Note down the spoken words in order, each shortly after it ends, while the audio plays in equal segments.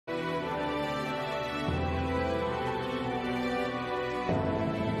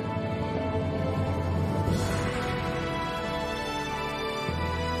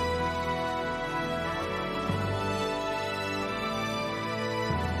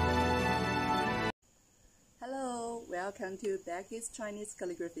welcome to Becky's Chinese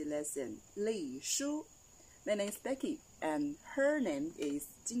calligraphy lesson, Lishu. My name is Becky and her name is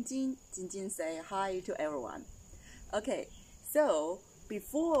Jingjing. Jingjing, say hi to everyone. Okay, so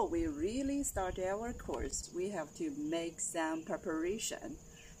before we really start our course, we have to make some preparation.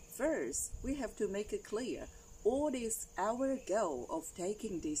 First, we have to make it clear what is our goal of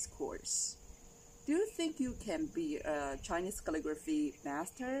taking this course. Do you think you can be a Chinese calligraphy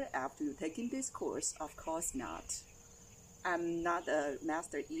master after taking this course? Of course not. I'm not a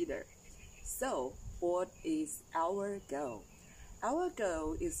master either. So, what is our goal? Our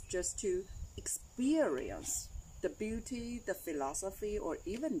goal is just to experience the beauty, the philosophy, or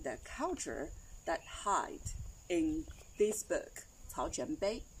even the culture that hide in this book, Cao Quan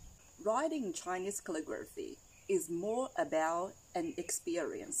Bei. Writing Chinese calligraphy is more about an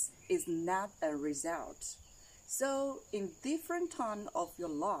experience, is not a result. So in different time of your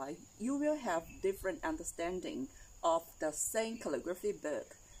life, you will have different understanding of the same calligraphy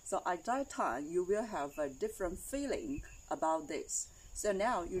book. So at that time, you will have a different feeling about this. So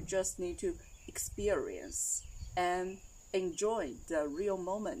now you just need to experience and enjoy the real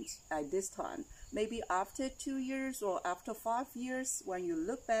moment at this time. Maybe after 2 years or after 5 years, when you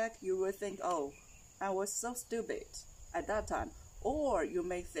look back, you will think, oh, I was so stupid at that time. Or you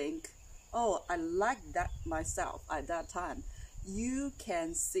may think, oh, I like that myself at that time. You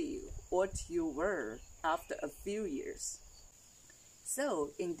can see what you were after a few years. So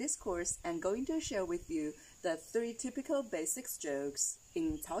in this course, I'm going to share with you the 3 typical basic strokes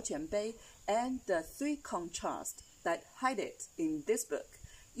in Cao Quan Bei and the 3 contrasts that hide it in this book.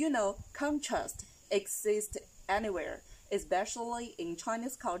 You know, contrast exists anywhere, especially in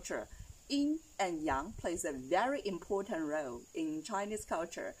Chinese culture. Yin and Yang plays a very important role in Chinese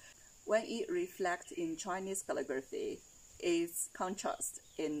culture. When it reflects in Chinese calligraphy, it's contrast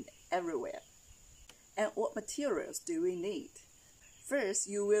in everywhere. And what materials do we need? First,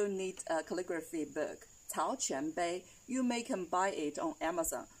 you will need a calligraphy book, Cao Quan Bei. You may can buy it on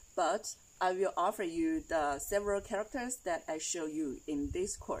Amazon, but I will offer you the several characters that I show you in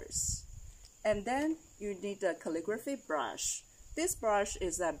this course. And then you need a calligraphy brush. This brush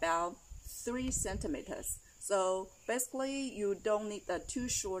is about 3 centimeters. So basically, you don't need a too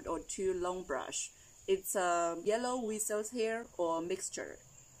short or too long brush. It's a yellow whistles here or mixture.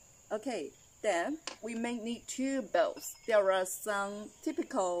 Okay, then we may need 2 bowls. There are some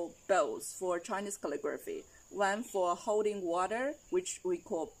typical bowls for Chinese calligraphy. One for holding water, which we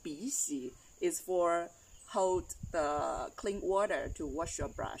call 笔洗, is for hold the clean water to wash your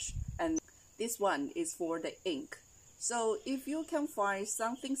brush. And this one is for the ink. So if you can find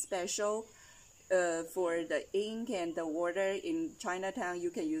something special for the ink and the water in Chinatown, you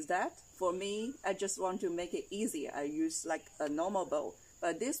can use that. For me, I just want to make it easier. I use like a normal bowl.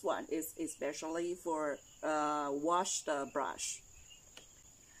 But this one is especially for wash the brush.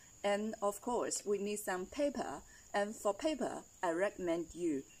 And of course, we need some paper. And for paper, I recommend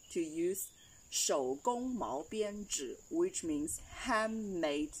you to use 手工毛边纸, which means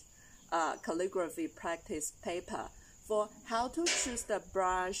handmade calligraphy practice paper. For how to choose the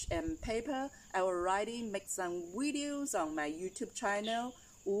brush and paper, I will already make some videos on my YouTube channel,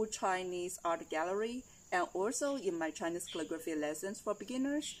 Wu Chinese Art Gallery, and also in my Chinese calligraphy lessons for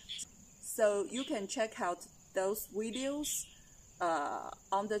beginners. So you can check out those videos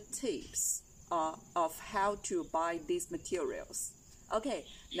on the tips of how to buy these materials. Okay,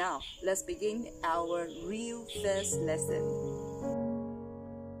 now let's begin our real first lesson.